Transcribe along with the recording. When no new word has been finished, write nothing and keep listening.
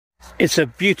It's a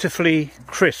beautifully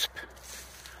crisp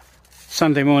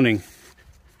Sunday morning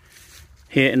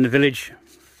here in the village,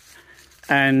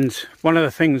 and one of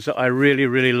the things that I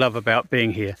really love about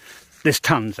being here, there's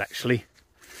tons actually,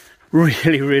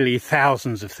 really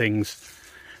thousands of things,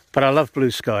 but I love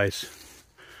blue skies.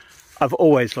 I've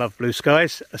always loved blue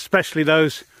skies, especially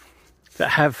those that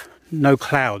have no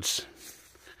clouds.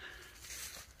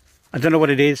 I don't know what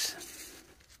it is,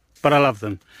 but I love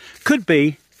them. Could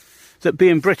be that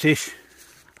being British,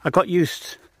 I got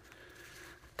used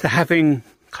to having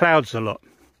clouds a lot.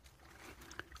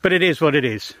 But it is what it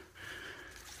is.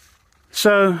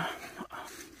 So,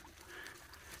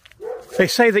 they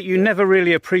say that you never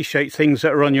really appreciate things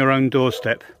that are on your own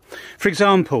doorstep. For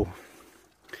example,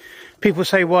 people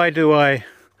say, why do I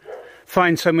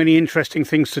find so many interesting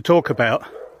things to talk about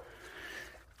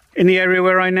in the area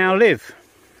where I now live?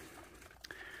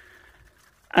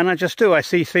 And I just do. I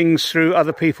see things through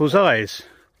other people's eyes.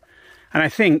 And I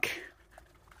think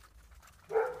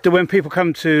that when people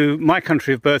come to my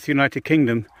country of birth, United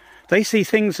Kingdom, they see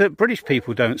things that British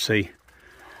people don't see.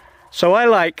 So I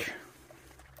like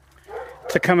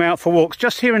to come out for walks.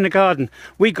 Just here in the garden,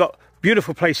 we got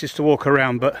beautiful places to walk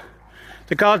around, but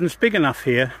the garden's big enough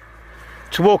here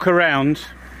to walk around.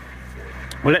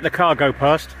 We'll let the car go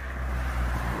past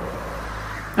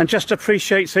and just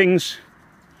appreciate things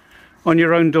on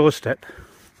your own doorstep.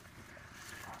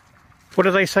 What do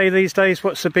they say these days?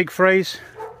 What's the big phrase?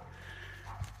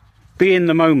 Be in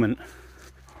the moment.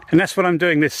 And that's what I'm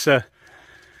doing this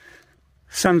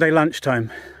Sunday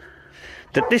lunchtime.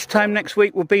 That this time next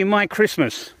week will be my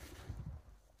Christmas.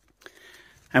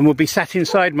 And we'll be sat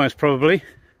inside most probably,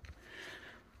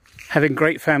 having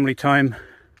great family time,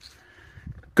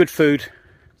 good food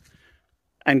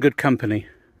and good company.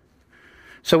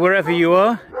 So wherever you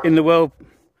are in the world,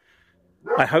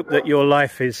 I hope that your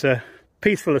life is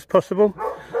peaceful as possible,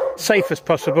 safe as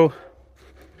possible,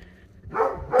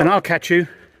 and I'll catch you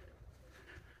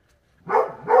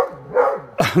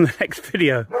on the next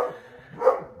video.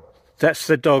 That's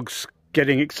the dogs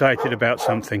getting excited about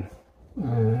something.